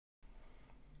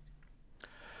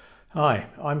Hi,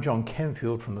 I'm John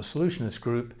Kenfield from the Solutionist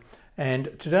Group,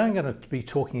 and today I'm going to be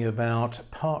talking about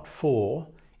part 4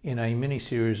 in a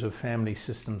mini-series of family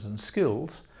systems and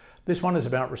skills. This one is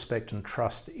about respect and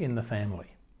trust in the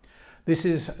family. This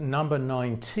is number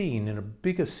 19 in a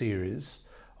bigger series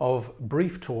of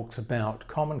brief talks about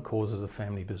common causes of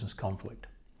family business conflict.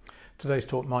 Today's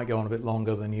talk might go on a bit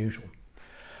longer than usual.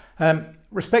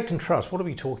 Respect and trust, what are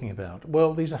we talking about?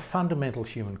 Well, these are fundamental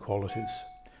human qualities.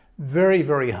 Very,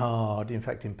 very hard, in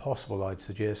fact impossible, I'd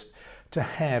suggest, to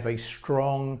have a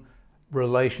strong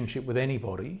relationship with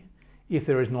anybody if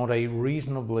there is not a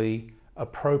reasonably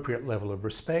appropriate level of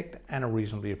respect and a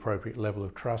reasonably appropriate level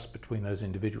of trust between those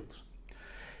individuals.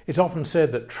 It's often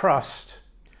said that trust,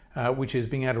 which is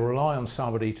being able to rely on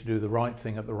somebody to do the right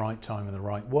thing at the right time in the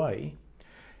right way,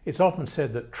 it's often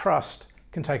said that trust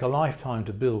can take a lifetime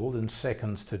to build and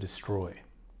seconds to destroy.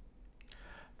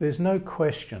 There's no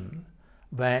question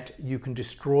that you can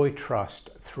destroy trust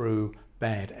through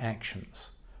bad actions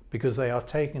because they are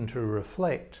taken to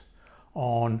reflect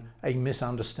on a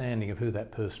misunderstanding of who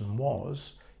that person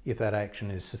was, if that action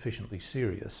is sufficiently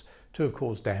serious to have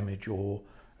caused damage or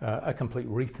a complete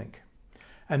rethink.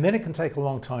 And then it can take a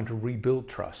long time to rebuild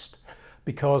trust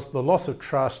because the loss of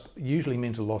trust usually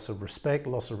means a loss of respect.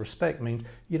 Loss of respect means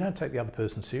you don't take the other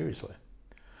person seriously.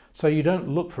 So you don't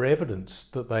look for evidence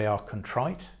that they are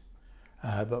contrite,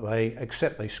 that they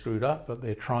accept they screwed up, that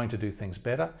they're trying to do things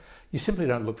better. You simply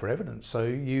don't look for evidence. So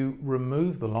you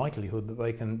remove the likelihood that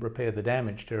they can repair the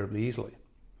damage terribly easily.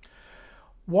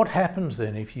 What happens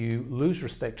then if you lose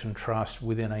respect and trust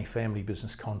within a family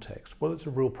business context? Well, it's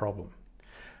a real problem.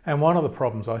 And one of the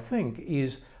problems, I think,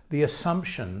 is the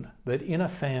assumption that in a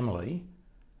family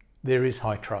there is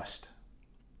high trust.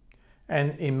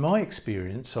 And in my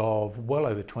experience of well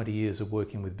over 20 years of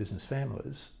working with business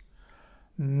families,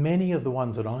 many of the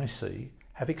ones that I see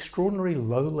have extraordinary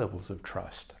low levels of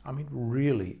trust. I mean,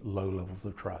 really low levels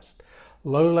of trust.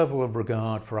 Low level of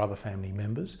regard for other family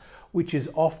members, which is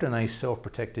often a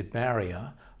self-protected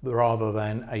barrier rather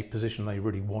than a position they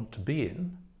really want to be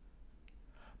in.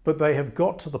 But they have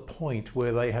got to the point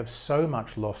where they have so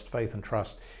much lost faith and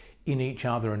trust in each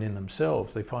other and in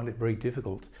themselves, they find it very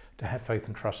difficult to have faith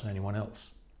and trust in anyone else.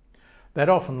 That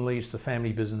often leads to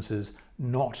family businesses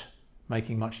not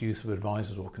making much use of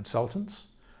advisors or consultants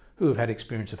who have had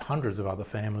experience of hundreds of other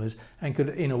families and could,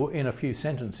 in a few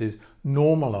sentences,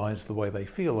 normalize the way they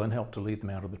feel and help to lead them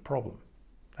out of the problem.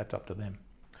 That's up to them.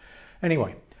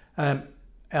 Anyway,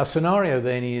 our scenario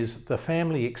then is the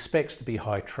family expects to be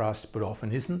high trust but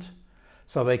often isn't.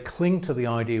 So they cling to the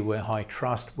idea we're high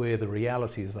trust where the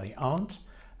reality is they aren't,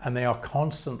 and they are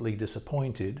constantly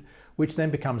disappointed, which then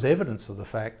becomes evidence of the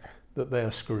fact that they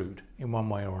are screwed in one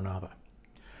way or another.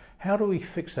 How do we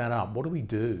fix that up? What do we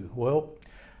do? Well,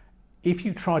 if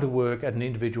you try to work at an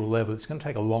individual level, it's going to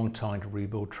take a long time to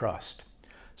rebuild trust.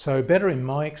 So better, in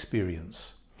my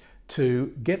experience,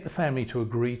 to get the family to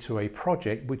agree to a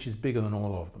project which is bigger than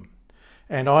all of them.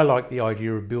 And I like the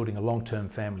idea of building a long-term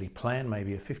family plan,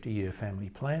 maybe a 50-year family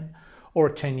plan, or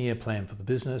a 10-year plan for the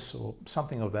business, or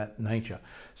something of that nature.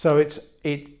 So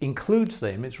it includes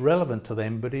them, it's relevant to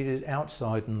them, but it is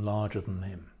outside and larger than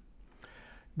them.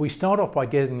 We start off by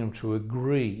getting them to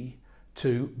agree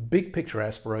to big picture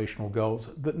aspirational goals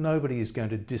that nobody is going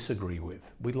to disagree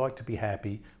with. We'd like to be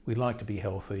happy, we'd like to be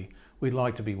healthy, we'd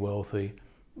like to be wealthy,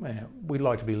 we'd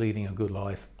like to be leading a good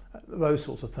life, those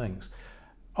sorts of things.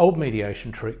 Old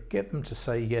mediation trick, get them to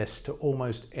say yes to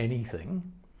almost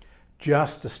anything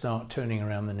just to start turning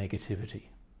around the negativity.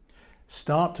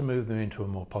 Start to move them into a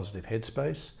more positive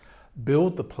headspace,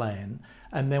 build the plan,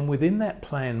 and then within that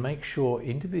plan make sure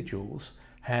individuals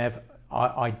have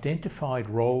identified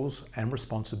roles and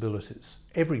responsibilities.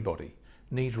 Everybody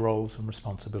needs roles and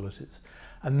responsibilities.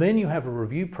 And then you have a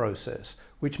review process,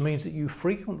 which means that you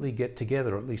frequently get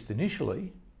together, at least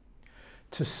initially,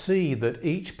 to see that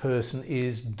each person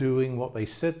is doing what they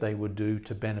said they would do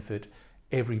to benefit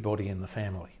everybody in the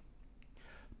family.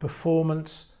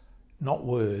 Performance, not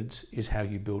words, is how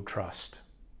you build trust.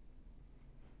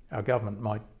 Our government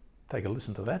might take a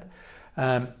listen to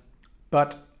that.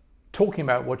 But talking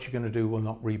about what you're going to do will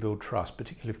not rebuild trust,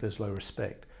 particularly if there's low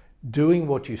respect. Doing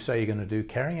what you say you're going to do,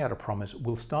 carrying out a promise,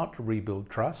 will start to rebuild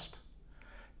trust,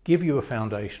 give you a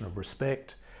foundation of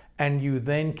respect, and you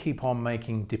then keep on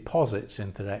making deposits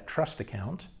into that trust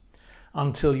account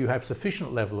until you have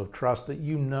sufficient level of trust that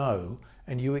you know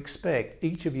and you expect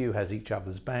each of you has each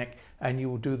other's back and you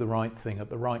will do the right thing at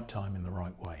the right time in the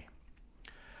right way.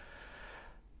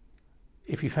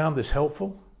 If you found this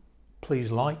helpful,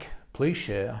 please like, please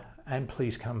share, and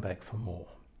please come back for more.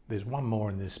 There's one more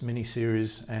in this mini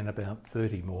series and about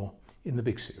 30 more in the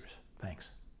big series. Thanks.